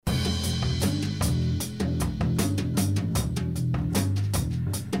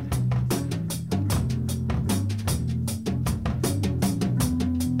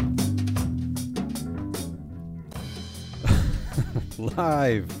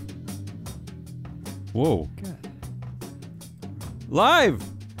Live. Whoa. God. Live.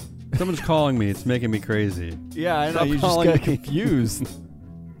 Someone's calling me. It's making me crazy. Yeah, I know. Stop You just calling got me. confused.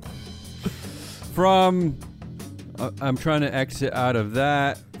 From, I'm trying to exit out of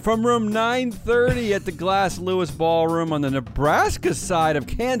that. From room 930 at the Glass Lewis Ballroom on the Nebraska side of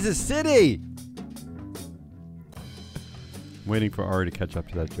Kansas City. Waiting for Ari to catch up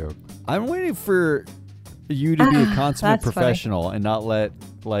to that joke. I'm waiting for you to be a consummate that's professional and not let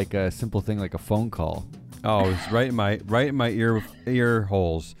like a simple thing like a phone call. Oh, it's right in my ear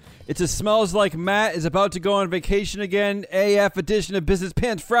holes. It's a Smells Like Matt is about to go on vacation again. AF edition of Business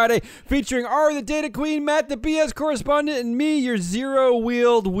Pants Friday, featuring Ari the Data Queen, Matt the BS correspondent, and me, your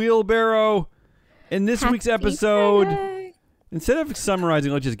zero-wheeled wheelbarrow. In this week's episode, Friday. instead of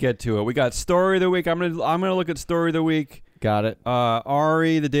summarizing, let's just get to it. We got Story of the Week. I'm gonna look at Story of the Week. Got it.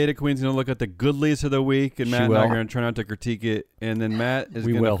 Ari, the Data Queen's going to look at the goodlies of the week, and Matt and I are will. going to try not to critique it. And then Matt is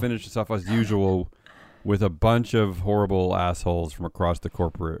We going to will. finish us off as usual with a bunch of horrible assholes from across the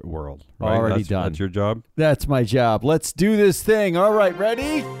corporate world. Right? Already done. That's your job? That's my job. Let's do this thing. All right,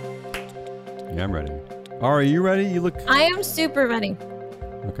 ready? Yeah, I'm ready. Ari, you ready? You look... I am super ready.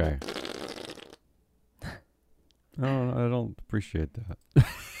 Okay. I don't appreciate that.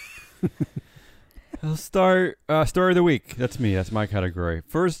 I'll start story of the week. That's me. That's my category.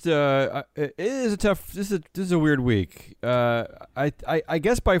 First, it is a tough. This is a weird week. I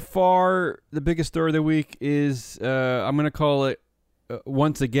guess by far the biggest story of the week is I'm gonna call it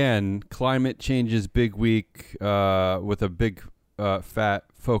once again climate change's big week with a big fat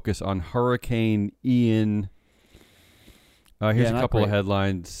focus on Hurricane Ian. Here's a couple of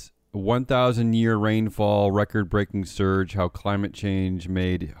headlines. 1,000-year rainfall, record-breaking surge, how climate change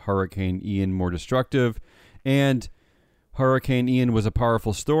made Hurricane Ian more destructive, and Hurricane Ian was a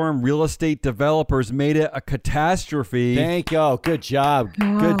powerful storm. Real estate developers made it a catastrophe. Thank you. Good job.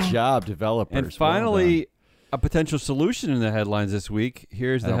 Wow. Good job, developers. And finally, a potential solution in the headlines this week.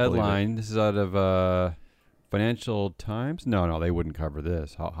 Here's the I don't believe headline. This is out of Financial Times. No, they wouldn't cover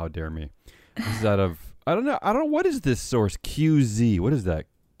this. How dare me? This is out of I don't know. What is this source? QZ. What is that?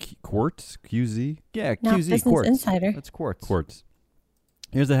 Quartz? QZ? Yeah, Not QZ Business Quartz. Insider. That's Quartz. Quartz.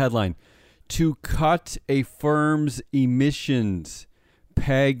 Here's the headline. To cut a firm's emissions,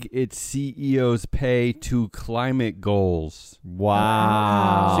 peg its CEO's pay to climate goals.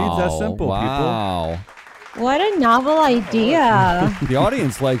 Wow. See, it's that simple, wow. What a novel idea. The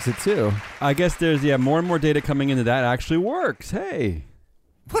audience likes it too. I guess there's more and more data coming in that actually works. Hey.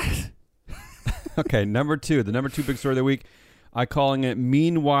 What? Okay, number two. The number two big story of the week. I'm calling it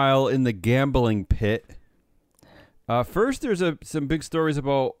Meanwhile in the Gambling Pit. First, there's some big stories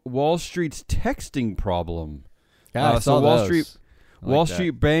about Wall Street's texting problem. Yeah, I saw Wall those. Street, I like Wall that.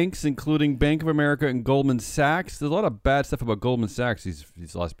 Street banks, including Bank of America and Goldman Sachs. There's a lot of bad stuff about Goldman Sachs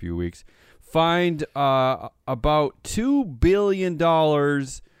these last few weeks. Fined about $2 billion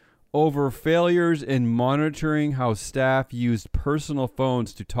over failures in monitoring how staff used personal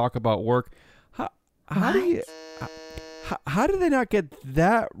phones to talk about work. How do they not get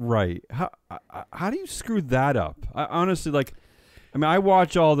that right? How do you screw that up? I honestly, I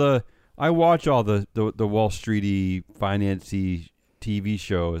watch all the Wall Streety, financy TV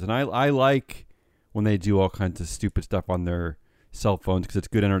shows, and I like when they do all kinds of stupid stuff on their cell phones because it's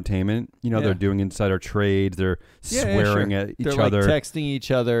good entertainment. They're doing insider trades, they're swearing at each They're other, like texting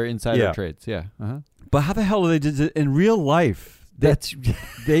each other insider trades. Yeah. Uh-huh. But how the hell do they do it in real life?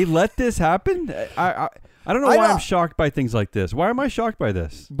 They let this happen. I don't know why I'm shocked by things like this. Why am I shocked by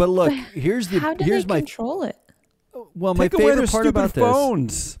this? But look, here's How do they control it? Well, my Take away their favorite part stupid about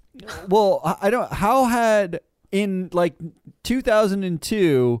phones. this. Well, I don't. How had in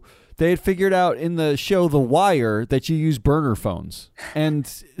 2002 they had figured out in the show The Wire that you use burner phones, and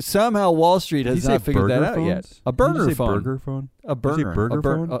somehow Wall Street has not figured that out yet. A burner phone. Burger phone. A burner. Burger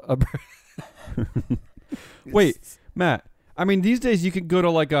phone. Wait, Matt. I mean, these days you can go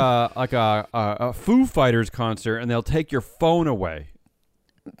to like a Foo Fighters concert and they'll take your phone away.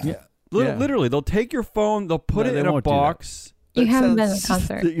 Yeah. Literally, they'll take your phone, they'll put it in a box. You haven't been to a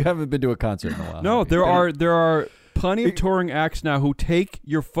concert. You haven't been to a concert in a while. No, there are plenty of touring acts now who take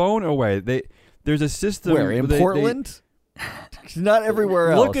your phone away. There's a system. Where in Portland? Not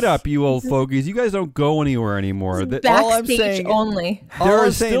everywhere else. Look it up, you old fogies. You guys don't go anywhere anymore. Backstage only.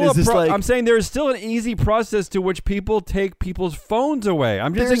 I'm saying there is still an easy process to which people take people's phones away.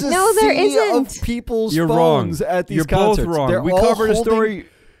 I'm just saying. No, there isn't. Of people's You're phones wrong. at these You're concerts. both wrong. They're We all covered a holding story.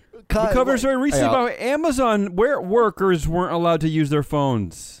 We covered a story recently about Amazon where workers weren't allowed to use their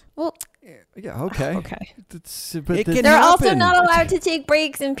phones. Well, Yeah, okay. Okay. They're also not allowed to take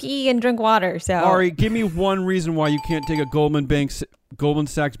breaks and pee and drink water. So Ari, give me one reason why you can't take a Goldman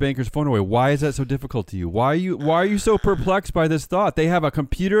Sachs banker's phone away. Why is that so difficult to you? Why are you so perplexed by this thought? They have a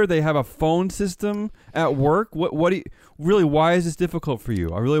computer, they have a phone system at work. Why is this difficult for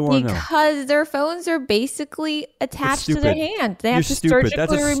you? I really want to know. Because their phones are basically attached to their hand. They have to stupid. surgically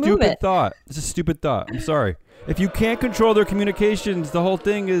That's a remove stupid it. thought. It's a stupid thought. I'm sorry. If you can't control their communications, the whole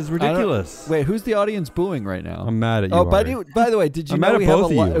thing is ridiculous. Wait, who's the audience booing right now? I'm mad at you. Oh, by the way, did you know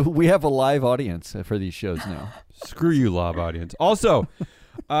we have a live audience for these shows now? Screw you, live audience. Also,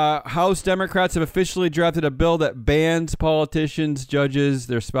 House Democrats have officially drafted a bill that bans politicians, judges,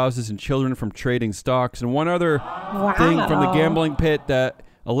 their spouses, and children from trading stocks. And one other thing from the gambling pit, that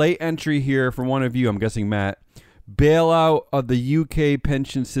a late entry here from one of you, I'm guessing Matt. Bailout of the UK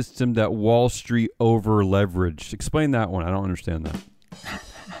pension system that Wall Street over-leveraged. Explain that one. I don't understand that.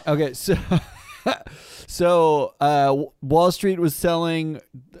 Okay, so Wall Street was selling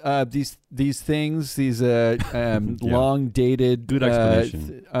these things, long dated. Good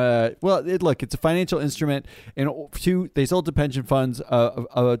explanation. It's a financial instrument, and they sold to pension funds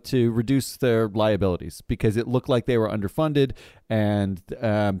to reduce their liabilities because it looked like they were underfunded, and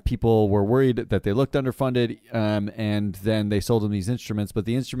people were worried that they looked underfunded, and then they sold them these instruments, but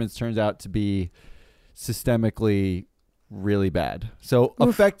the instruments turned out to be systemically really bad. So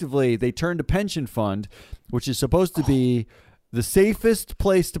effectively, they turned a pension fund, which is supposed to be the safest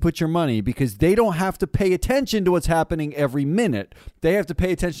place to put your money because they don't have to pay attention to what's happening every minute. They have to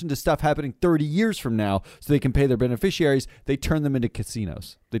pay attention to stuff happening 30 years from now so they can pay their beneficiaries. They turned them into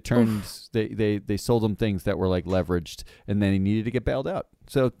casinos. They sold them things that were like leveraged, and then they needed to get bailed out.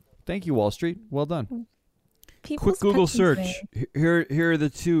 So thank you, Wall Street. Well done. Quick Google search. Here are the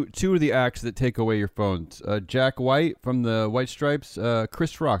two of the acts that take away your phones. Jack White from the White Stripes,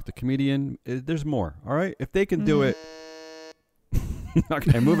 Chris Rock, the comedian. There's more. All right, if they can do it.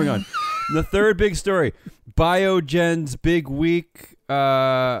 Okay, moving on. The third big story: Biogen's big week.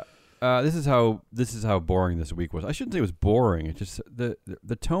 This is how boring this week was. I shouldn't say it was boring. It just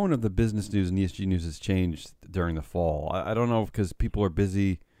the tone of the business news and ESG news has changed during the fall. I don't know if because people are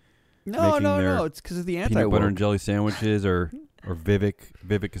busy. No. It's because of the peanut butter and jelly sandwiches, or Vivek.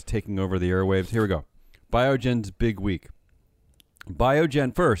 Vivek is taking over the airwaves. Here we go. Biogen's big week.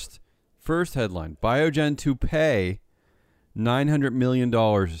 Biogen first headline. Biogen to pay $900 million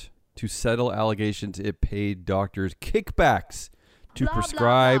to settle allegations it paid doctors kickbacks to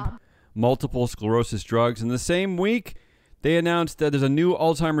prescribe multiple sclerosis drugs. In the same week, they announced that there's a new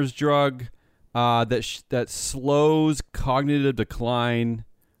Alzheimer's drug that slows cognitive decline.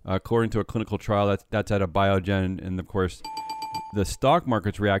 According to a clinical trial that's at a Biogen, and of course, the stock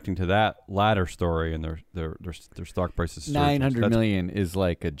market's reacting to that latter story, and their stock prices. $900 million is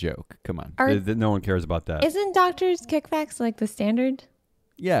like a joke. Come on, no one cares about that. Isn't doctors' kickbacks like the standard?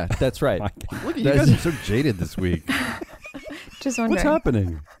 Yeah, that's right. Look, you guys are so jaded this week. Just wondering. What's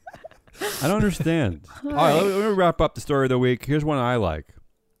happening? I don't understand. All right, let me wrap up the story of the week. Here's one I like.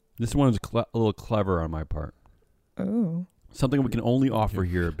 This one is a little clever on my part. Oh. Something we can only offer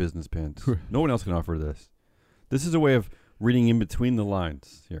here at Business Pants. No one else can offer this. This is a way of reading in between the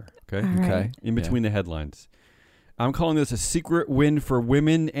lines here. Okay? Right. In between the headlines. I'm calling this a secret win for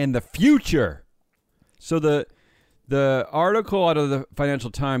women and the future. So the article out of the Financial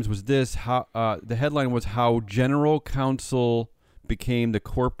Times was this. The headline was how General Counsel became the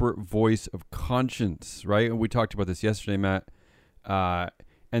corporate voice of conscience, right? And we talked about this yesterday, Matt.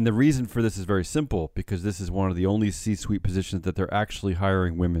 And the reason for this is very simple, because this is one of the only C-suite positions that they're actually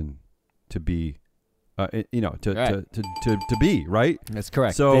hiring women to be, to be, right? That's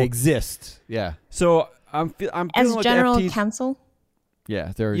correct. So they exist. Yeah. So I'm feeling as like general the FT's, counsel.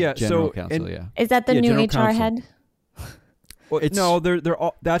 Yeah, they're general counsel. Yeah. Is that the new HR counsel. head? Well, no, they're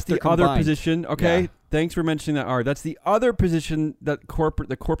all. That's the other position. Okay, yeah. Thanks for mentioning that, Art. That's the other position that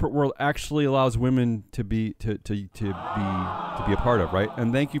the corporate world actually allows women to be a part of, right?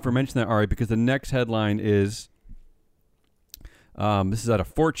 And thank you for mentioning that, Ari, because the next headline is this is out of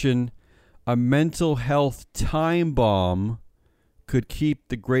Fortune. A mental health time bomb could keep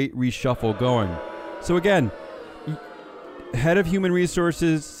the great reshuffle going. So again, head of human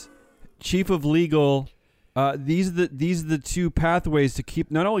resources, chief of legal. These are the two pathways to keep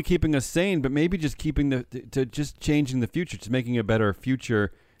not only keeping us sane, but maybe just keeping just changing the future, just making a better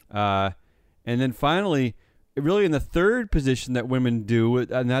future. And then finally, really in the third position that women do,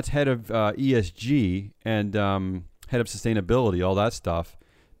 and that's head of ESG and head of sustainability, all that stuff.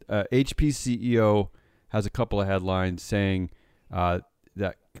 HP CEO has a couple of headlines saying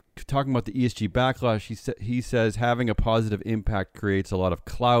that talking about the ESG backlash. He says having a positive impact creates a lot of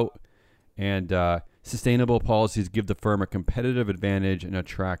clout. And sustainable policies give the firm a competitive advantage and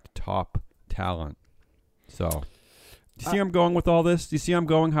attract top talent. So, do you see where I'm going with all this? Do you see I'm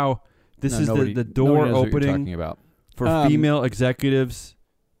going how this is the door opening for female executives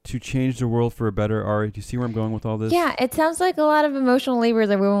to change the world for a better, Ari? Do you see where I'm going with all this? Yeah, it sounds like a lot of emotional labor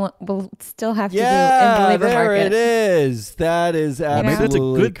that we will still have to do in the labor there market. it is. That is absolutely Maybe that's a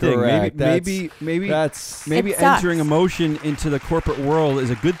good correct. thing. Maybe It sucks. entering emotion into the corporate world is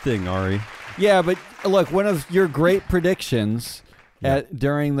a good thing, Ari. Yeah, but look, one of your great predictions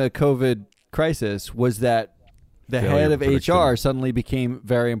during the COVID crisis was that the head of HR suddenly became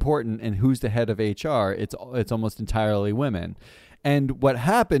very important. And who's the head of HR? It's almost entirely women. And what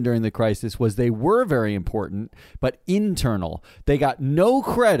happened during the crisis was they were very important, but internal. They got no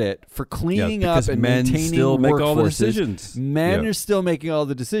credit for cleaning up and men maintaining still make workforces. all the decisions. Men are still making all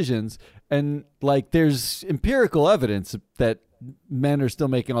the decisions. And like there's empirical evidence that men are still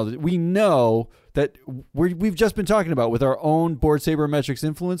making all the. We know that we've just been talking about with our own Board Sabermetrics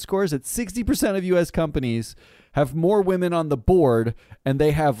influence scores that 60% of U.S. companies have more women on the board and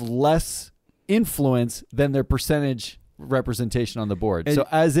they have less influence than their percentage representation on the board. And so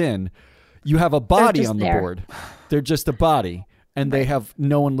as in, you have a body on the there. board. They're just a body, and they have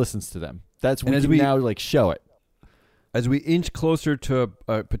no one listens to them. That's when we now like show it. As we inch closer to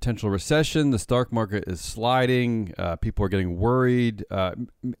a potential recession, the stock market is sliding. People are getting worried.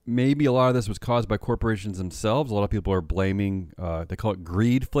 Maybe a lot of this was caused by corporations themselves. A lot of people are blaming, they call it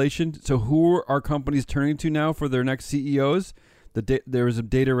greedflation. So who are companies turning to now for their next CEOs? There was a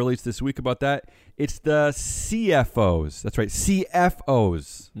data released this week about that. It's the CFOs. That's right,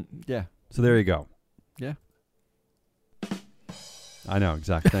 CFOs. Yeah. So there you go. Yeah. I know,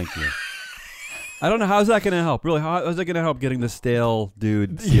 exactly. Thank you. I don't know. How's that going to help? Really, how's that going to help getting the stale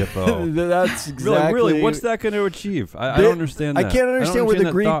dude CFO? That's exactly. Really, what's that going to achieve? I don't understand that. I can't understand where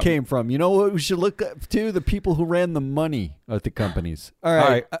the greed thought. came from. You know what we should look up to? The people who ran the money at the companies. All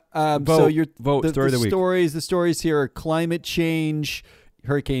right. So your story of the week. The stories here are climate change,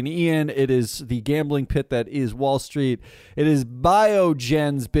 Hurricane Ian. It is the gambling pit that is Wall Street. It is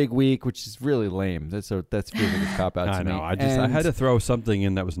Biogen's big week, which is really lame. That's really a cop out to me. I know. I had to throw something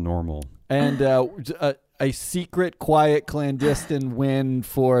in that was normal. And a secret, quiet, clandestine win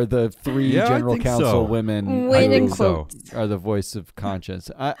for the three general counsel women. Win in quotes are the voice of conscience.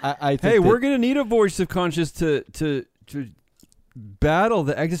 I think we're going to need a voice of conscience to battle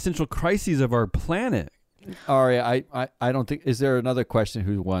the existential crises of our planet. Ari, I don't think. Is there another question?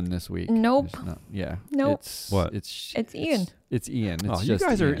 Who won this week? Nope. Yeah. Nope. It's Ian. It's Ian. It's you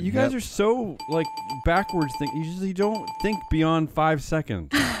guys Ian. You guys are so like backwards. You usually don't think beyond 5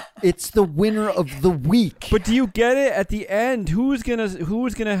 seconds. It's the winner of the week. But do you get it at the end? Who's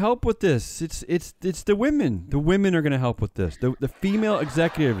gonna help with this? It's the women. The women are gonna help with this. The female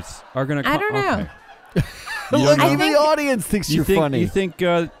executives are gonna. I don't know. Okay. Look, the audience thinks you're funny. You think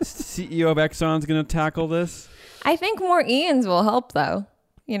CEO of Exxon's going to tackle this? I think more Ians will help, though.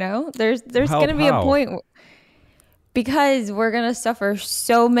 You know, there's going to be a how? point because we're going to suffer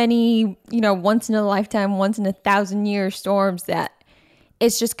so many, once in a lifetime, once in 1,000-year storms that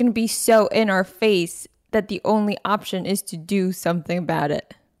it's just going to be so in our face that the only option is to do something about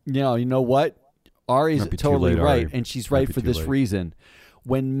it. You know what? Ari's totally right, Ari. and she's right for this reason.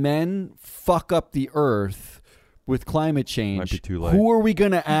 When men fuck up the earth with climate change, who are we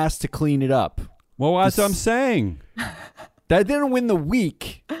going to ask to clean it up? Well, that's what I'm saying. That didn't win the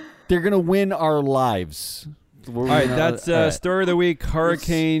week. They're going to win our lives. All right, that's story of the week,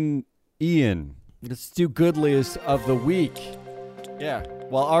 Hurricane Ian. Let's do goodliest of the week. Yeah.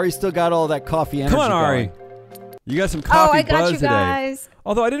 Well, Ari still got all that coffee energy. Come on, Ari. Going. You got some coffee I got buzz you today. guys.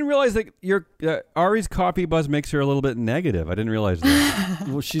 Although I didn't realize that your Ari's coffee buzz makes her a little bit negative. I didn't realize that.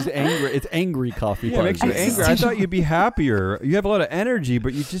 Well, she's angry. It's angry coffee buzz. It makes you angry. I thought you'd be happier. You have a lot of energy,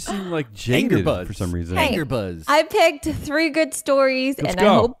 but you just seem like jaded for some reason. Hey, anger buzz. I picked 3 good stories, Let's and go.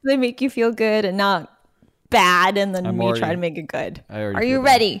 I hope they make you feel good and not bad, and then try to make it good. Are you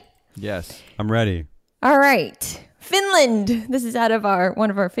ready? Yes. I'm ready. All right. Finland. This is out of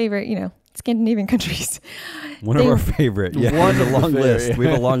one of our favorite, Scandinavian countries. One of our favorite. Yeah, One there's a long favorite. list. We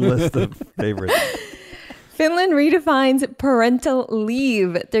have a long list of favorites. Finland redefines parental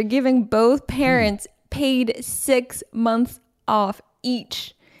leave. They're giving both parents paid 6 months off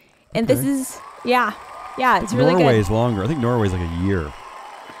each. And this is, it's really Norway good. is longer. I think Norway's like a year.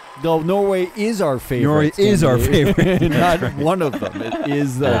 No, Norway is our favorite. Norway is our favorite. Not one of them. It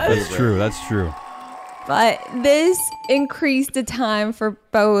is the favorite. That's true. That's true. But this increased the time for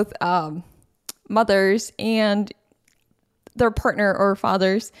both mothers and their partner or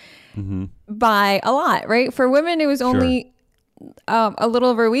fathers by a lot, right? For women, it was only a little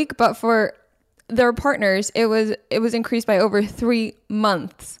over a week, but for their partners, it was increased by over 3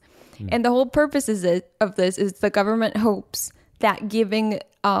 months. And the whole purpose of this is the government hopes that giving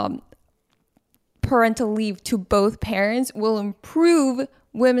parental leave to both parents will improve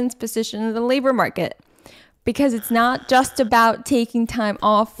women's position in the labor market, because it's not just about taking time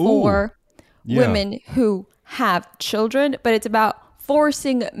off for women who have children, but it's about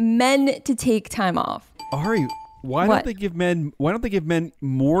forcing men to take time off. Ari, why don't they give men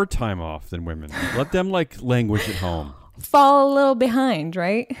more time off than women? Let them languish at home. Fall a little behind,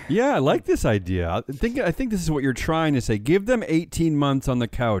 right? Yeah, I like this idea. I think this is what you're trying to say. Give them 18 months on the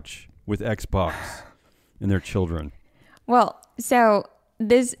couch with Xbox and their children. Well, so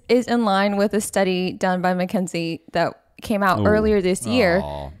this is in line with a study done by McKinsey that came out earlier this year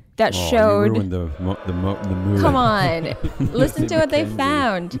that showed. You ruined the mood. Come on, listen to what they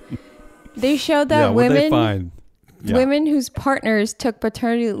found. They showed that what'd they find? Yeah. Women whose partners took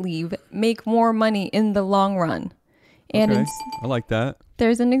paternity leave make more money in the long run. And okay. I like that.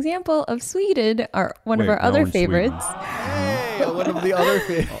 There's an example of Sweden, or one of our other favorites. Hey, one of the other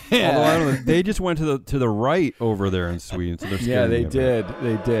favorites. Although I don't know, they just went to the right over there in Sweden, so they're scared. They did.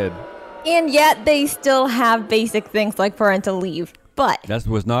 They did. And yet they still have basic things like parental leave. But that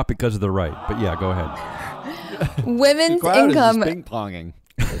was not because of the right. But yeah, go ahead. Women's the crowd income. Is just ping-ponging.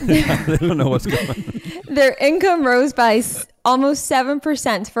 They don't know what's going on. Their income rose by almost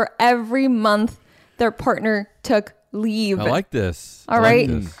 7% for every month their partner took leave. I like this. All right.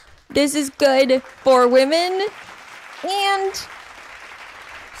 This is good for women and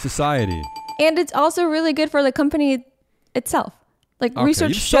society. And it's also really good for the company itself. Research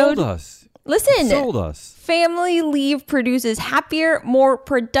you showed. Sold us. Listen. You sold us. Family leave produces happier, more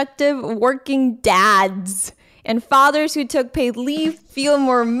productive working dads. And fathers who took paid leave feel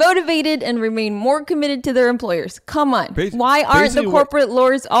more motivated and remain more committed to their employers. Come on. Why aren't the corporate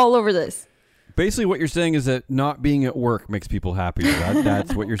lords all over this? Basically, what you're saying is that not being at work makes people happier.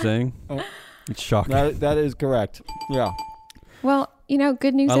 That's what you're saying? It's shocking. That is correct. Yeah. Well,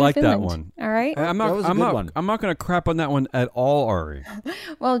 good news I in like Finland. that one. All right? I'm not going to crap on that one at all, Ari.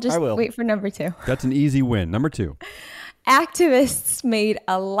 Well, just wait for number 2. That's an easy win. Number 2. Activists made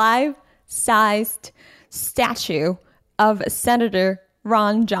a life-sized statue of Senator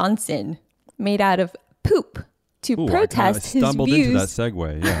Ron Johnson made out of poop to protest his stumbled views into that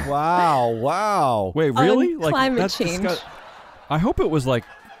segue. Yeah. Wow. Wait, really? On climate change. I hope it was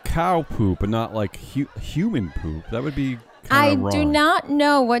cow poop and not human poop. That would be I wrong. do not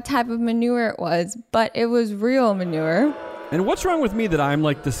know what type of manure it was, but it was real manure. And what's wrong with me that I'm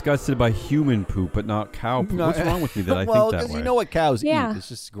disgusted by human poop but not cow poop? What's wrong with me that I think that way? Well, because you know what cows eat. It's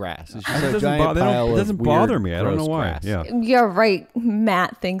just grass. It's just it a giant pile it of doesn't bother me. I don't know gross why. grass. Yeah. You're right.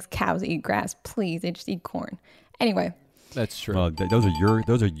 Matt thinks cows eat grass. Please, they just eat corn. Anyway. That's true. Those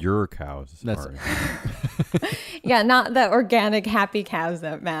are your cows. That's yeah, not the organic happy cows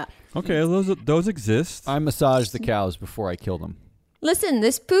that Matt. Okay, those exist. I massage the cows before I kill them. Listen,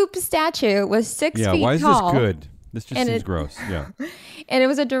 this poop statue was 6 feet tall. Yeah, why is this good? This just seems gross. Yeah. And it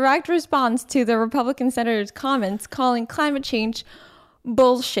was a direct response to the Republican senator's comments calling climate change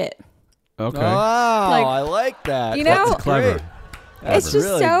bullshit. Okay. Oh, I like that. That's clever. It's just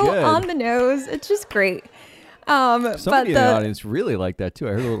really so good. on the nose. It's just great. Somebody in the audience really liked that too.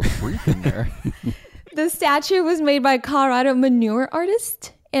 I heard a little freak in there. The statue was made by Colorado manure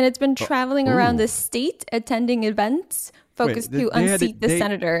artist, and it's been traveling around the state, attending events focused to unseat the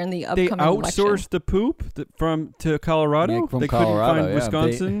senator in the upcoming election. They outsourced the poop to Colorado? From they Colorado, couldn't find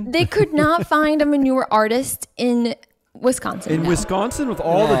Wisconsin? They could not find a manure artist in Wisconsin. In Wisconsin with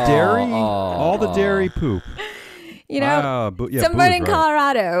all the dairy poop. Somebody in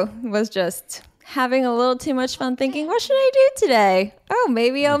Colorado was just having a little too much fun thinking, what should I do today? Oh,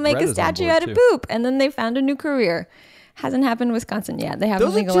 maybe I'll make a statue out of poop. And then they found a new career. Hasn't happened in Wisconsin yet. They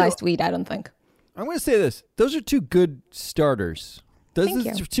haven't legalized weed, I don't think. I'm going to say this. Those are 2 good starters. Those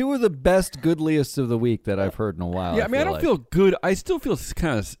are 2 of the best goodliest of the week that I've heard in a while. Yeah, I don't feel good. I still feel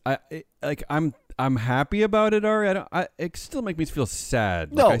kind of I'm happy about it, Ari. It still makes me feel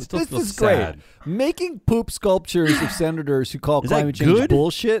sad. No, I still this feel is sad. Great. Making poop sculptures of senators who call climate change good?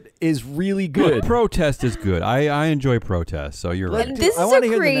 bullshit is really good. Look, protest is good. I enjoy protest, so you're right. This is a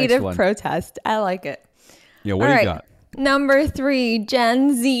creative protest. I like it. Yeah, what do you got? Number 3,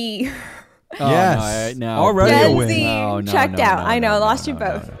 Gen Z. Yes. No. Already Gen a win. Z checked out. I know, lost you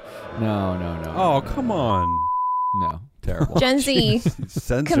both. No. Oh, come on. No. Terrible. Gen Z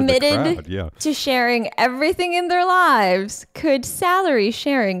committed to sharing everything in their lives. Could salary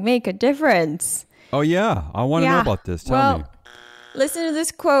sharing make a difference? Oh, yeah. I want to know about this. Tell me. Listen to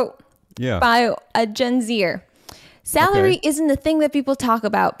this quote by a Gen Zer. Salary Okay. isn't the thing that people talk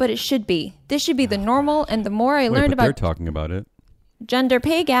about, but it should be. This should be the normal. And the more I Wait, learned but they're about talking about it. gender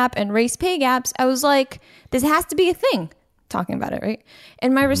pay gap and race pay gaps, I was like, this has to be a thing. Talking about it, right?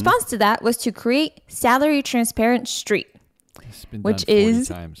 And my response to that was to create Salary Transparent Street, It's been which done 40 is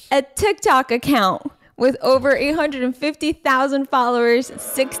times. a TikTok account with over 850,000 followers,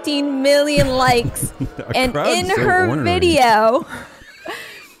 16 million likes. And crowd's in so her ornery. video,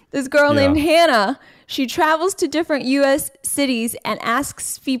 this girl Yeah. named Hannah, she travels to different U.S. cities and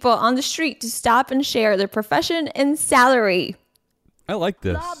asks people on the street to stop and share their profession and salary. I like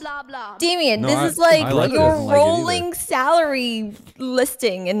this. Damien, No, this is I like like your this. I like it rolling salary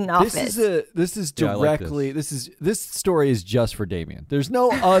listing in office. This is Yeah, I like directly this story is just for Damien. There's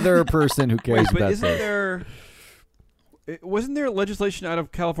no other person who cares But about isn't this. wasn't there legislation out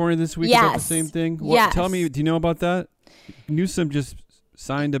of California this week about the Yes. same thing? Yes. Tell me, do you know about that? Newsom just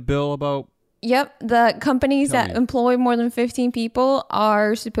signed a bill about. Yep, the companies Tell that me. employ more than 15 people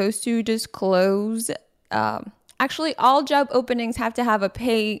are supposed to disclose. Actually, all job openings have to have a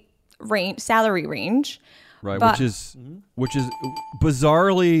pay range, salary range. Right, But- which is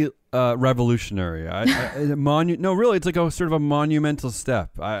bizarrely revolutionary. No, really, it's like a sort of a monumental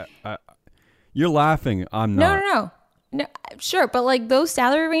step. You're laughing. I'm not. No, sure, but like those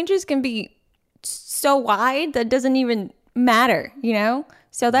salary ranges can be so wide that doesn't even matter, you know?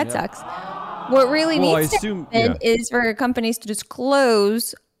 So that sucks. What really Well, I needs assume- to happen yeah. is for companies to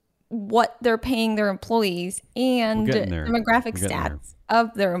disclose what they're paying their employees and We're getting there. demographic We're getting there. stats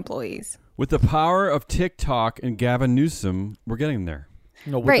of their employees. With the power of TikTok and Gavin Newsom, we're getting there.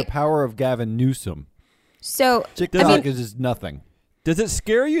 No, with Right. the power of Gavin Newsom. So TikTok is just nothing. Does it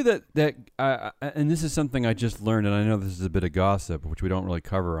scare you that and this is something I just learned, and I know this is a bit of gossip, which we don't really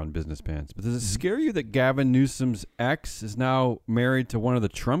cover on Business Pants, but does it scare you that Gavin Newsom's ex is now married to one of the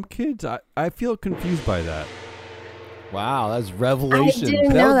Trump kids? I feel confused by that. Wow, that's revelation. I didn't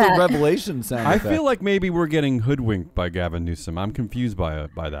that know was that. the revelation sound I effect. feel like maybe we're getting hoodwinked by Gavin Newsom. I'm confused by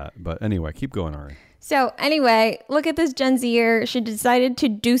that. But anyway, keep going, Ari. So anyway, look at this Gen Zer. She decided to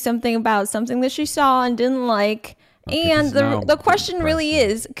do something about something that she saw and didn't like. Okay, And this is now the question really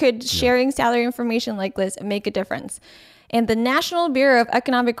depressing. is, could sharing salary information like this make a difference? And the National Bureau of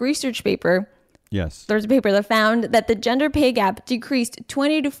Economic Research paper, Yes. there's a paper that found that the gender pay gap decreased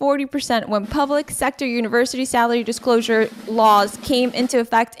 20 to 40% when public sector university salary disclosure laws came into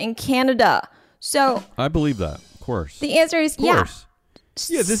effect in Canada. So I believe that. Of course. the answer is Of yeah. course.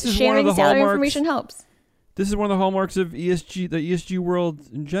 Yeah, this is one of sharing the salary hallmarks. information helps. This is one of the hallmarks of ESG, the ESG world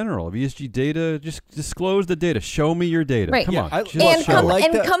in general, of ESG data. Just disclose the data. Show me your data. Right. Come Yeah, on. I- Just And, show it. like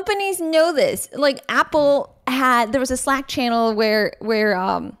and that. companies know this. Like Apple there was a Slack channel where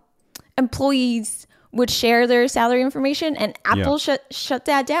employees would share their salary information, and Apple shut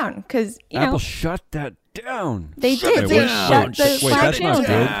that down because Apple shut that down. they did. Wait, They wait, shut the wait, Slack that's channel not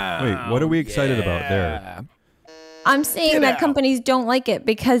down. good. Wait, what are we excited about there? I'm saying that companies don't like it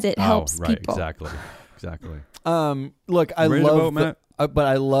because it helps right, people. exactly. Look, I Ready to love vote, Matt? but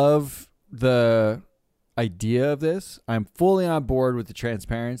I love the idea of this. I'm fully on board with the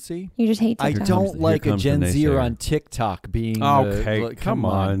transparency. You just hate I TikTok. don't Here like a comes the Gen Zer naysayer. on TikTok being Okay, the, come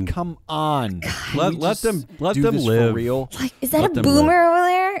on. come on. Can Let- we let just them- let do them this live. for real. Like, is that Let a them boomer live. over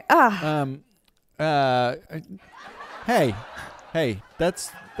there? Ugh. Hey,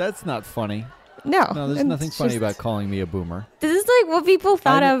 that's not funny. No. No, there's it's nothing funny just- about calling me a boomer. This is like what people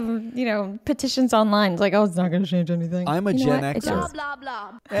thought I- of, petitions online. It's like, oh, it's not going to change anything. I'm a You know Gen what? It Xer.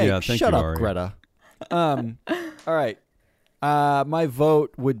 does. Hey, Yeah, thank shut you, up, Ari. Greta. All right. My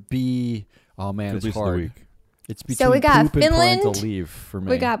vote would be. Oh man, Good it's least of the hard. week. It's between So we got poop and Finland, parental leave for me.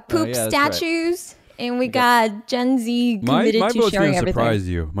 We got Oh, poop yeah, that's right. statues, and we got Gen Z My committed to vote's sharing going to everything. surprise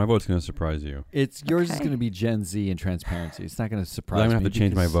you. My vote's going to surprise you. It's yours is Okay. going to be Gen Z and transparency. It's not going to I'm surprise going me. to have to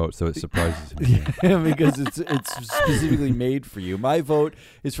change my because- vote so it surprises me. Yeah, because it's specifically made for you. My vote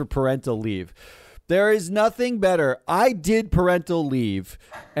is for parental leave. There is nothing better. I did parental leave,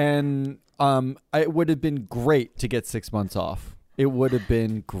 and it would have been great to get 6 months off. It would have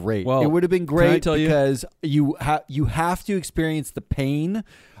been great. Well, it would have been can I great tell you- because you have to experience the pain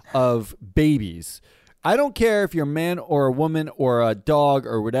of babies. I don't care if you're a man or a woman or a dog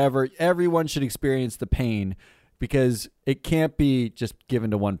or whatever. Everyone should experience the pain because it can't be just given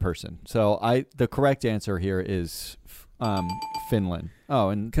to one person. So the correct answer here is Finland. Oh,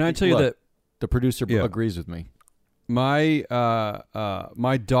 and Can I tell you look, that the producer Yeah. agrees with me?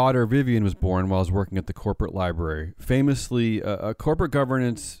 my daughter Vivian was born while I was working at the corporate library. Famously, a corporate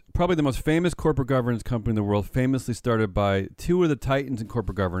governance, probably the most famous corporate governance company in the world, famously started by two of the titans in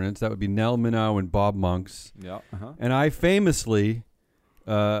corporate governance. That would be Nell Minow and Bob Monks. Yeah. Uh-huh. And I famously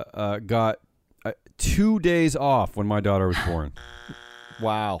got 2 days off when my daughter was born.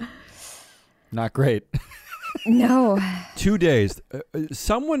 Wow. Not great. No. 2 days.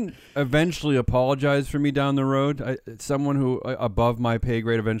 Someone eventually apologized for me down the road. Someone who above my pay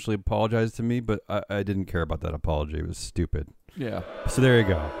grade eventually apologized to me, but I didn't care about that apology. It was stupid. Yeah. So there you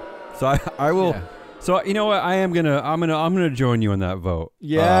go. So I will. Yeah. So you know what? I'm gonna join you in that vote.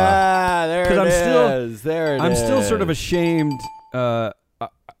 Yeah, there it 'cause is. I'm still sort of ashamed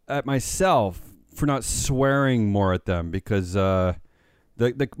at myself for not swearing more at them because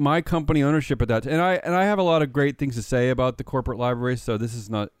my company ownership at that and I have a lot of great things to say about the corporate library. So this is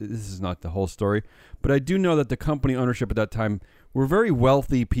not the whole story, but I do know that the company ownership at that time were very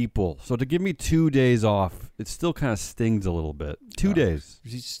wealthy people. So to give me 2 days off, it still kind of stings a little bit. 2 days.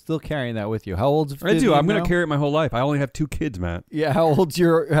 You're still carrying that with you. How old's Vivian I do. I'm going now? to carry it my whole life. I only have 2 kids, Matt. Yeah, how old's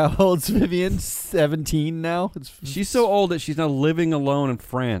Vivian? 17 now? She's so old that she's now living alone in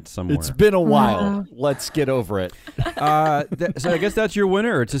France somewhere. It's been a while. Wow. Let's get over it. So I guess that's your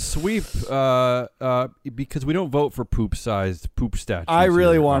winner. It's a sweep because we don't vote for poop-sized poop statues. I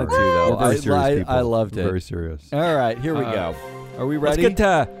really here. wanted to, All though. right. We're very serious people. I loved We're it. very serious. All right, here we go. Are we ready? Let's get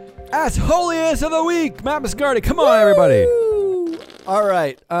to Assholiest of the Week. Matt Moscardi. Come on, everybody. All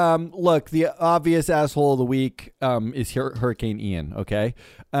right. Look, the obvious asshole of the week is Hurricane Ian, okay?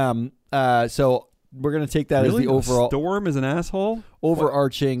 So we're going to take that Really? as the overall Storm is an asshole?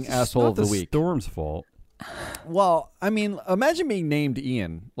 overarching It's asshole not of the week. Storm's fault. Well, I mean, imagine being named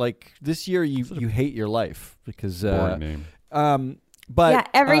Ian. Like this year you hate your life because Boring name. but Yeah,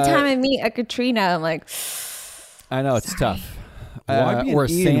 every time I meet a Katrina, I'm like, I know it's tough. Why be or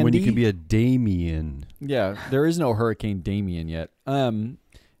an Ian when you Sandy? can be a Damien? Yeah, there is no Hurricane Damien yet.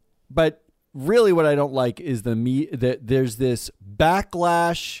 But really, what I don't like is that there's this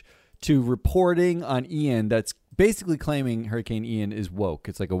backlash to reporting on Ian that's basically claiming Hurricane Ian is woke.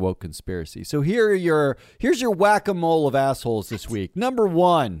 It's like a woke conspiracy. So here's your whack-a-mole of assholes this week. Number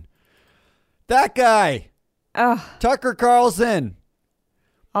 1, that guy, oh, Tucker Carlson.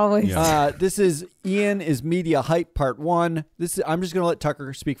 always. Yeah. This is Ian is Media Hype Part 1. I'm just going to let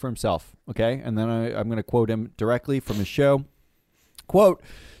Tucker speak for himself, okay? And then I'm going to quote him directly from his show. Quote,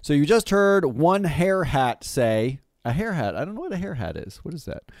 so you just heard one hair hat say, a hair hat, I don't know what a hair hat is. What is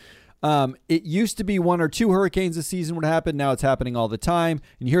that? It used to be 1 or 2 hurricanes a season would happen. Now it's happening all the time.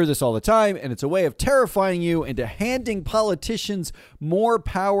 And you hear this all the time. And it's a way of terrifying you into handing politicians more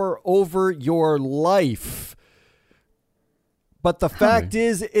power over your life. But the fact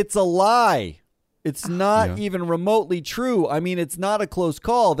is, it's a lie. It's not even remotely true. I mean, it's not a close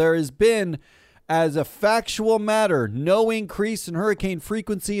call. There has been, as a factual matter, no increase in hurricane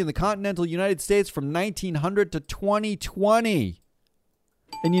frequency in the continental United States from 1900 to 2020.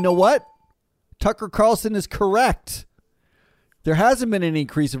 And you know what? Tucker Carlson is correct. There hasn't been an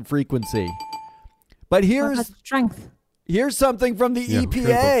increase in frequency. But That's strength. here's something from the Yeah,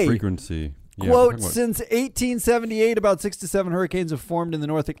 EPA. frequency. Yeah, Quote, we're talking about- since 1878, about 6 to 7 hurricanes have formed in the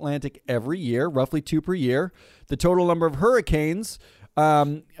North Atlantic every year, roughly 2 per year. The total number of hurricanes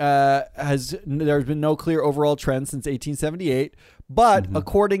there's been no clear overall trend since 1878. But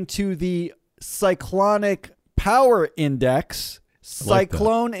according to the Cyclonic Power Index, like that.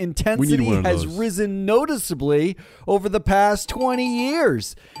 cyclone We need intensity one of has those. risen noticeably over the past 20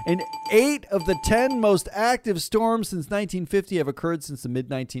 years. And 8 of the 10 most active storms since 1950 have occurred since the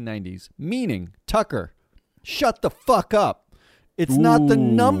mid-1990s. Meaning, Tucker, shut the fuck up. It's not the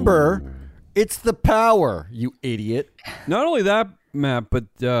number, it's the power, you idiot. Not only that, Matt, but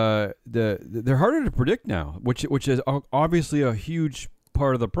they're harder to predict now, which is obviously a huge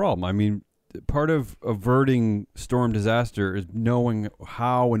part of the problem. I mean, part of averting storm disaster is knowing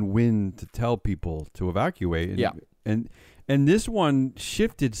how and when to tell people to evacuate. And this one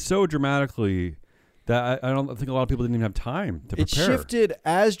shifted so dramatically that I don't think a lot of people didn't even have time to prepare. It shifted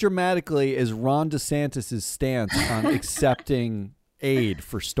as dramatically as Ron DeSantis' stance on accepting aid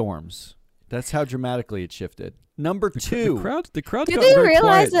for storms. That's how dramatically it shifted. Number 2. The crowd Do got they very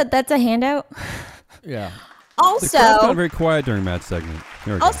realize quiet. that that's a handout? Yeah. The crowd got Also, very quiet during Matt's segment.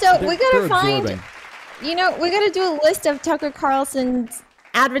 There we go. we They're gotta find. absorbing. We gotta do a list of Tucker Carlson's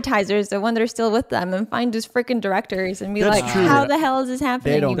advertisers, the when they're still with them, and find his freaking directors and be That's like, true. how the hell is this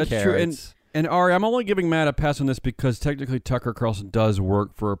happening? They don't That's care. true. It's- And Ari, I'm only giving Matt a pass on this because technically Tucker Carlson does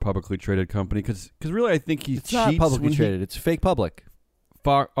work for a publicly traded company. Because really, I think he It's cheats not publicly when traded. It's fake public.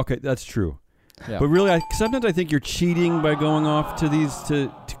 Okay, that's true. Yeah. But really, sometimes I think you're cheating by going off to these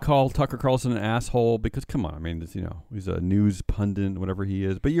to call Tucker Carlson an asshole. Because come on, I mean, he's a news pundit, whatever he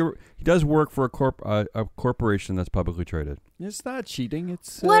is. But he does work for a corporation that's publicly traded. It's not cheating.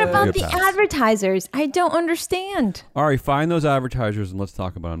 It's What about Good the pass. advertisers? I don't understand. Ari, find those advertisers and let's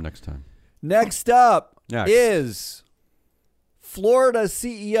talk about them next time. Next up Next. is Florida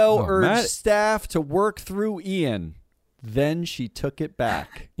CEO urged Matt- staff to work through Ian. Then she took it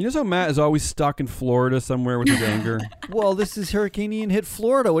back. You know how Matt is always stuck in Florida somewhere with his anger? Well, this is Hurricane Ian hit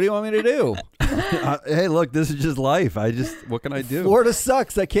Florida. What do you want me to do? Hey, look, this is just life. What can I do? Florida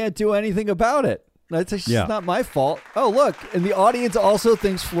sucks. I can't do anything about it. That's just not my fault. Oh, look. And the audience also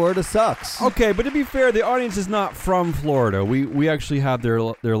thinks Florida sucks. Okay, but to be fair, the audience is not from Florida. We actually have their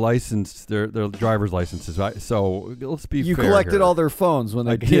license, their driver's licenses, right? So let's be You fair collected here. all their phones when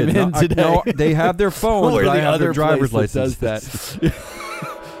they I came did. in today. No, they have their phones, We're but I the have their other driver's place license. that does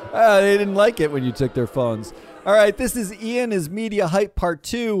that. They didn't like it when you took their phones. All right, this is Ian is Media Hype Part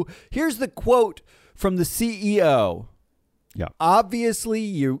 2. Here's the quote from the CEO. Yeah. Obviously,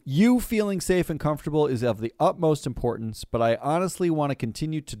 you feeling safe and comfortable is of the utmost importance, but I honestly want to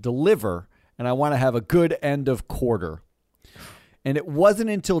continue to deliver, and I want to have a good end of quarter. And it wasn't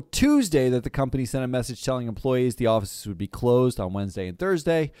until Tuesday that the company sent a message telling employees the offices would be closed on Wednesday and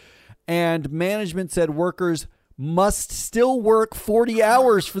Thursday, and management said workers must still work 40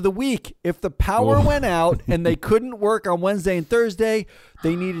 hours for the week. If the power went out and they couldn't work on Wednesday and Thursday,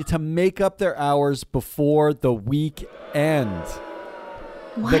 they needed to make up their hours before the week end.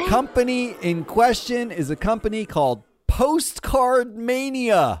 What? The company in question is a company called Postcard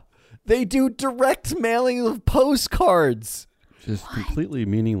Mania. They do direct mailing of postcards. Just completely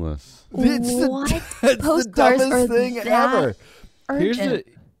meaningless. It's What? the Postcards are dumbest thing that ever. urgent.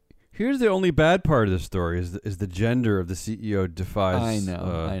 Here's the only bad part of the story is the gender of the CEO defies.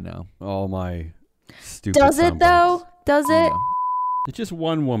 I know. All my stupid. Does it soundbites. though? Does it? It's just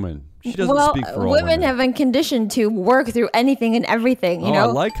one woman. She doesn't Well, speak for all women have been conditioned to work through anything and everything. You I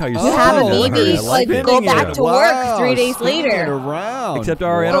know, like how you you have a spin it, baby, Ari. I like it. go back to work Wow, 3 days spinning it later. around. Except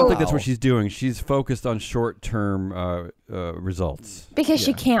Ari, I don't think that's Wow. what she's doing. She's focused on short-term results. Because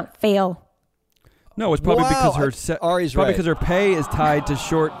she can't fail. No, it's probably because Wow, her Ari's probably right. because her pay is tied to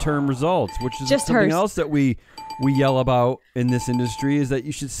short-term results, which is Just something hers. else that we yell about in this industry is that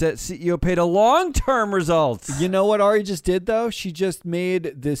you should set CEO pay to long-term results. You know what Ari just did, though? She just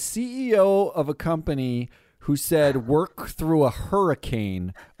made the CEO of a company who said work through a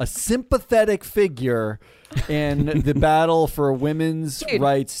hurricane a sympathetic figure in the battle for women's Dude,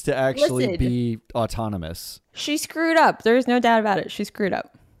 rights to actually listen. be autonomous. She screwed up. There's no doubt about it. She screwed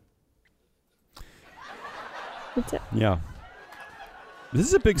up. That's it. Yeah. This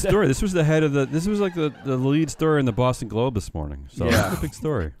is a big story. This was this was like the lead story in the Boston Globe this morning. So Yeah. it's a big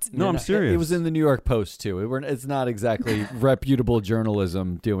story. No, I'm And serious. It was in the New York Post, too. It's not exactly reputable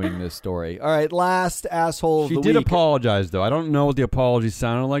journalism doing this story. All right, last asshole She of the did week. apologize, though. I don't know what the apology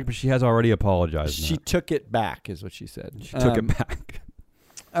sounded like, but she has already apologized. She now. took it back, is what she said. She took it back.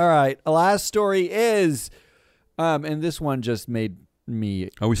 All right, last story is, and this one just made me.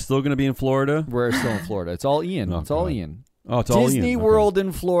 Are we still going to be in Florida? We're still in Florida. It's all Ian. Oh, It's all God. Ian. Oh, it's all Disney Ian. Okay. World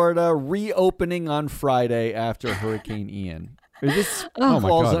in Florida reopening on Friday after Hurricane Ian. This Oh my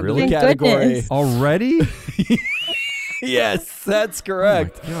falls God, under really? the Thank category. goodness. Already? Yes, that's Oh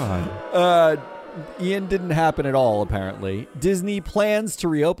correct. my God. Ian didn't happen at all, apparently. Disney plans to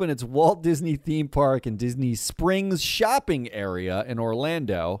reopen its Walt Disney theme park and Disney Springs shopping area in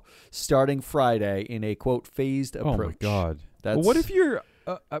Orlando starting Friday in a, quote, phased Oh approach. my God. That's- Well, what if you're?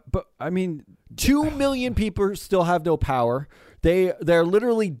 But I mean, 2 million people still have no power. They're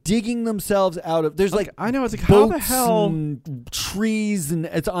literally digging themselves out of. There's okay, like I know. It's like how the boats hell? and trees, and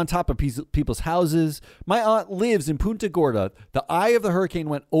it's on top of people's houses. My aunt lives in Punta Gorda. The eye of the hurricane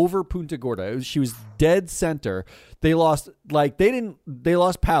went over Punta Gorda. She was dead center. They lost they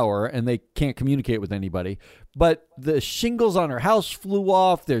lost power and they can't communicate with anybody. But the shingles on her house flew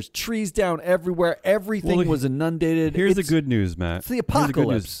off. There's trees down everywhere. Everything Well, was inundated. Here's the It's- good news, Matt. It's the Here's the good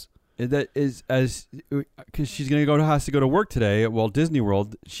apocalypse. news. That is because she's has to go to work today at Walt Disney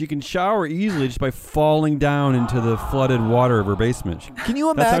World. She can shower easily just by falling down into the flooded water of her basement. Can you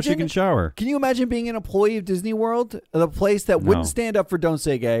imagine? That's how she can shower. Can you imagine being an employee of Disney World, the place that wouldn't No. stand up for Don't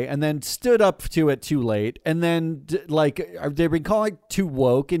Say Gay, and then stood up to it too late, and then they've been calling it too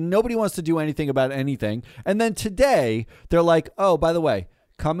woke, and nobody wants to do anything about anything, and then today they're like, oh, by the way,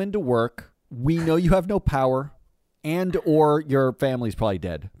 come into work. We know you have no power, and or your family's probably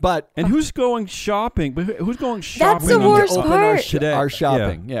dead, but And who's going shopping? But who's going shopping? the on worst open part. Today? our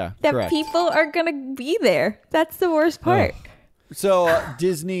shopping. Yeah, That correct. people are going to be there. That's the worst part. So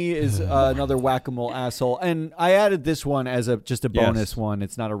Disney is another whack-a-mole asshole, and I added this one as just a bonus Yes. one.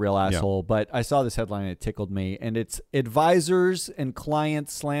 It's not a real asshole, but I saw this headline and it tickled me. And it's advisors and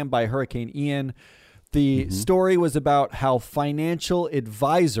clients slammed by Hurricane Ian. The story was about how financial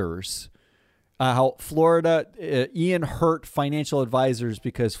advisors how Florida, Ian hurt financial advisors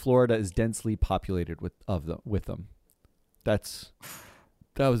because Florida is densely populated with them. That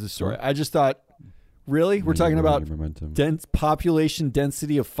was the story. I just thought, really, we're talking about dense population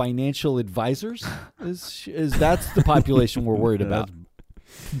density of financial advisors? Is that's the population we're worried about?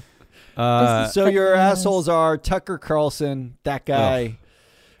 So your assholes are Tucker Carlson, that guy,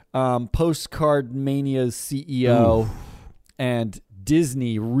 Postcard Mania's CEO, and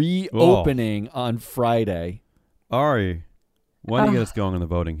Disney reopening on Friday. Ari, why do you get us going on the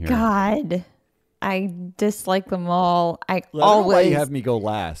voting here? God, I dislike them all. I Why always you have me go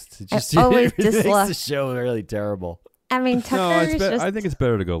last. It just always it makes dislike- the show really terrible. I mean, No, Tucker's just I think it's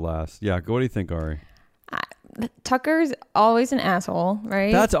better to go last. Yeah, what do you think, Ari? Tucker's always an asshole,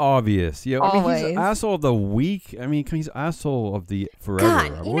 right? That's obvious. Yeah, I mean, he's Always. asshole of the week. I mean, he's asshole of the forever.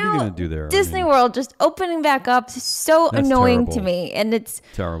 God, What are you going to do there? Disney World just opening back up is so That's annoying to terrible. me, and it's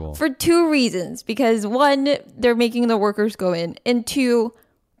Terrible. for two reasons. Because one, they're making the workers go in, and two,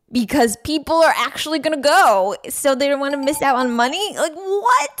 because people are actually going to go, so they don't want to miss out on money. Like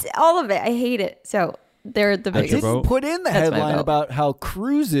what? All of it. I hate it. So they're the That's your biggest. vote? Put in the That's my headline vote. about how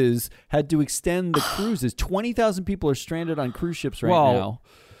cruises had to extend the cruises. 20,000 people are stranded on cruise ships right Well, now.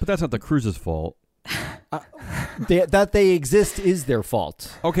 But that's not the cruise's fault. That they exist is their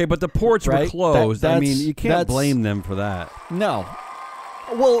fault. Okay, but the ports were Right? closed. I mean, That's- you can't that's- blame them for that. No.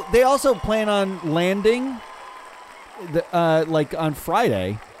 Well, they also plan on landing like on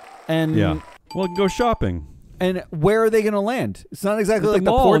Friday. And Yeah. Well, go shopping. And where are they going to land? It's not exactly At like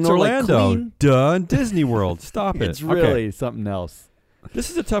the mall ports in are like Orlando. clean. Duh, Disney World. Stop it. It's really something else. This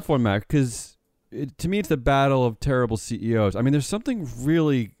is a tough one, Mac, because to me it's the battle of terrible CEOs. I mean, there's something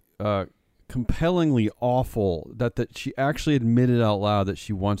really compellingly awful that she actually admitted out loud that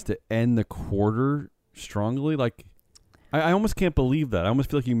she wants to end the quarter strongly. Like, I almost can't believe that. I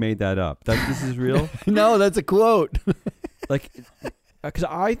almost feel like you made that up. That this is real. No, that's a quote. Like, because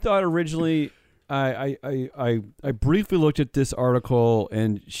I thought originally. I briefly looked at this article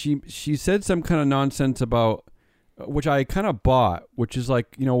and she said some kind of nonsense about which I kind of bought, which is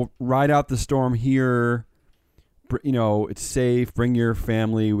like, ride out the storm here, it's safe, bring your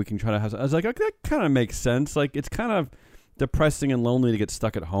family, we can try to have. I was like, okay, that kind of makes sense. Like, it's kind of depressing and lonely to get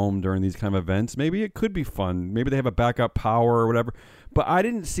stuck at home during these kind of events. Maybe it could be fun. Maybe they have a backup power or whatever. But I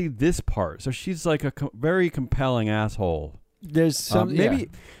didn't see this part. So she's like a very compelling asshole. There's some maybe. yeah.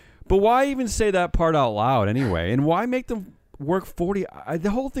 But why even say that part out loud anyway? And why make them work 40? The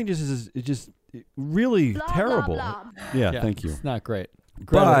whole thing is just really terrible. blah, blah. Yeah, thank you. It's not great.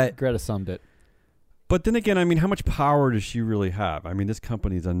 But- Greta summed it. But then again, I mean, how much power does she really have? I mean, this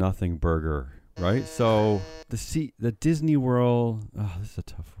company's a nothing burger, right? So the Disney World. Oh, this is a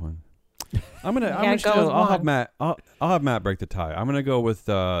tough one. I'll have Matt break the tie. I'm gonna go with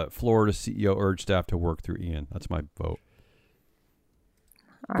Florida CEO urged staff to work through Ian. That's my vote.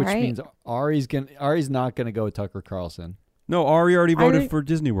 All Which right. means Ari's not going to go with Tucker Carlson. No, Ari already voted already- for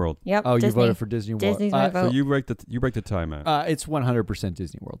Disney World. Yep. Oh, Disney. you voted for Disney World. Disney's my So vote. you break the tie, Matt. It's 100%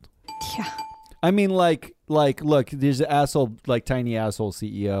 Disney World. Yeah. I mean, like, look, there's an asshole, like tiny asshole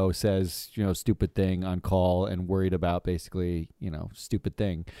CEO says, stupid thing on call and worried about basically, stupid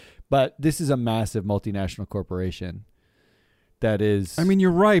thing. But this is a massive multinational corporation that is. I mean,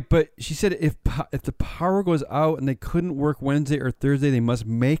 you're right, but she said if the power goes out and they couldn't work Wednesday or Thursday, they must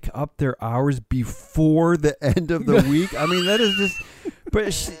make up their hours before the end of the week. I mean, that is just. But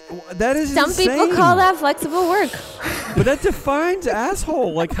that is Some insane. people call that flexible work. But that defines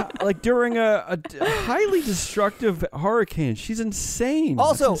asshole. Like during a highly destructive hurricane, she's insane.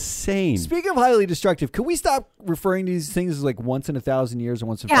 Also, That's insane. Speaking of highly destructive, can we stop referring to these things as like once in 1,000 years and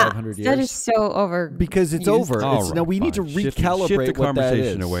once in 500 years? That is so over. Because it's used. over. All It's, right, no, we need to fine. Shift recalibrate the what that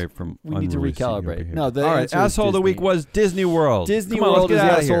conversation is. away from. We need to unruly CEO recalibrate. behavior. No, the all right. answer is Asshole of the Disney. week was Disney World. Disney Come on, World is let's the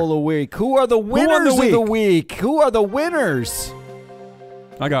get out of here. asshole of the week. Who are the won winners the of the week? week? Who are the winners?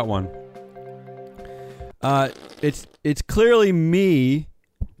 I got one. It's clearly me.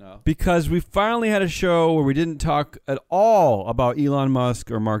 No. Because we finally had a show where we didn't talk at all about Elon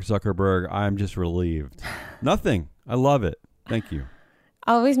Musk or Mark Zuckerberg. I'm just relieved. Nothing. I love it. Thank you.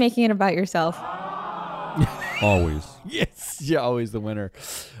 Always making it about yourself. Always. Yes, you're always the winner.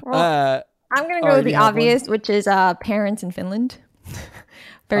 Well, I'm going to go Ari, with do the you have obvious, which is parents in Finland.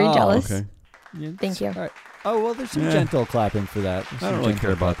 Very Oh, jealous. Okay. Thank you. All right. Oh, well, there's some Yeah. gentle clapping for that. There's I some don't really gentle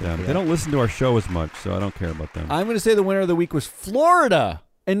care about clapping them. for They that. don't listen to our show as much, so I don't care about them. I'm going to say the winner of the week was Florida.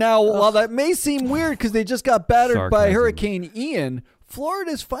 And now, while that may seem weird because they just got battered by Sarcasm. Hurricane Ian,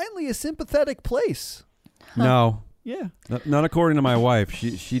 Florida is finally a sympathetic place. No. Yeah. Not according to my wife.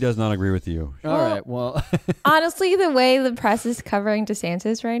 She does not agree with you. All right. Well, Honestly, the way the press is covering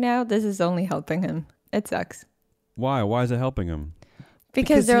DeSantis right now, this is only helping him. It sucks. Why? Why is it helping him?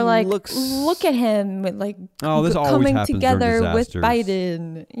 Because he they're like, looks- look at him, like Oh, this always coming happens together during with disasters.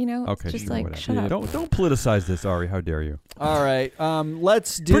 Biden. You know, Okay, it's just sure, like whatever. shut up. Don't politicize this, Ari. How dare you? all right.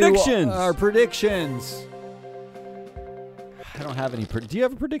 Let's do Predictions. our predictions. I don't have any. Do you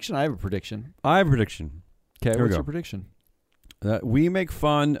have a prediction? I have a prediction. I have a prediction. Okay. Here we What's go. your prediction? We make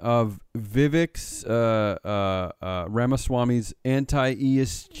fun of Vivek's Ramaswamy's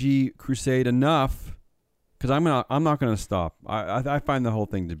anti-ESG crusade enough, because I'm not gonna stop. I find the whole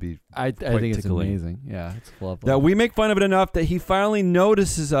thing to be I think it's tickling. amazing. Yeah, it's lovely. that we make fun of it enough that he finally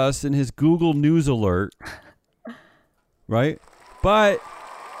notices us in his Google News alert, right? But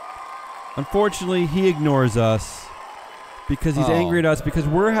unfortunately, he ignores us because he's Oh. angry at us because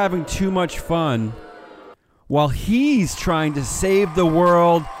we're having too much fun while he's trying to save the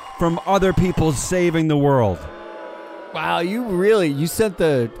world from other people saving the world. Wow, you sent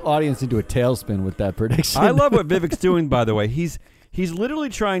the audience into a tailspin with that prediction. I love what Vivek's doing, by the way. He's literally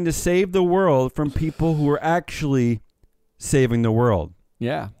trying to save the world from people who are actually saving the world.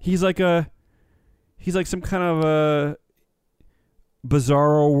 Yeah. He's like some kind of a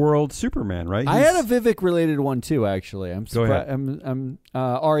bizarro world Superman, right? I had a Vivek related one too, actually. I'm Go surprised. ahead.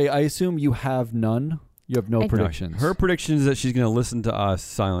 Ari, I assume you have none. You have no I- predictions. Her prediction is that she's going to listen to us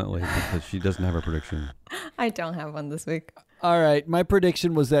silently because she doesn't have a prediction. I don't have one this week. All right. My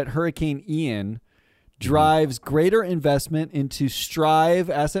prediction was that Hurricane Ian drives greater investment into Strive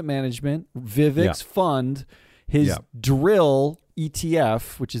Asset Management, Vivek's fund, his Yeah. Drill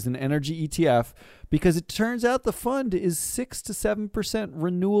ETF, which is an energy ETF, because it turns out the fund is 6 to 7%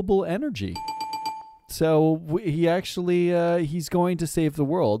 renewable energy. So he actually he's going to save the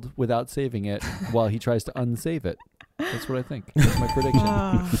world without saving it while he tries to unsave it. That's what I think. That's my prediction.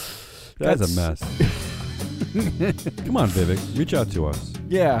 That's a mess. Come on, Vivek, reach out to us.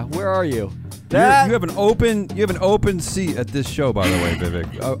 Yeah, where are you? You have an open seat at this show, by the way,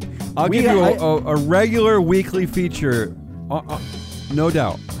 Vivek. I'll give you a regular weekly feature, no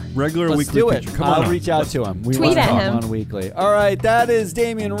doubt. Regular Let's weekly do it. feature. Come on, I'll reach out to him. We Tweet want to at talk him. on weekly. All right, that is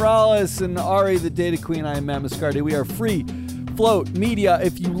Damian Rollis and Ari, the Data Queen. I am Matt Moscardi. We are Free Float Media.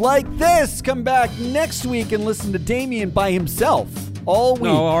 If you like this, come back next week and listen to Damian by himself all week.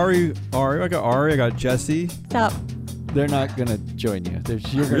 No, Ari. I got Jesse. Stop. They're not going to join you. You're going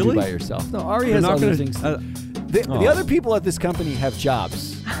to Really? be by yourself. No, Ari They're has not other gonna- things. The other people at this company have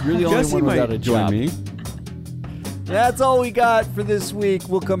jobs. You're the only Jesse one without might a join job. me. That's all we got for this week.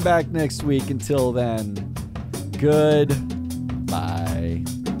 We'll come back next week. Until then, goodbye.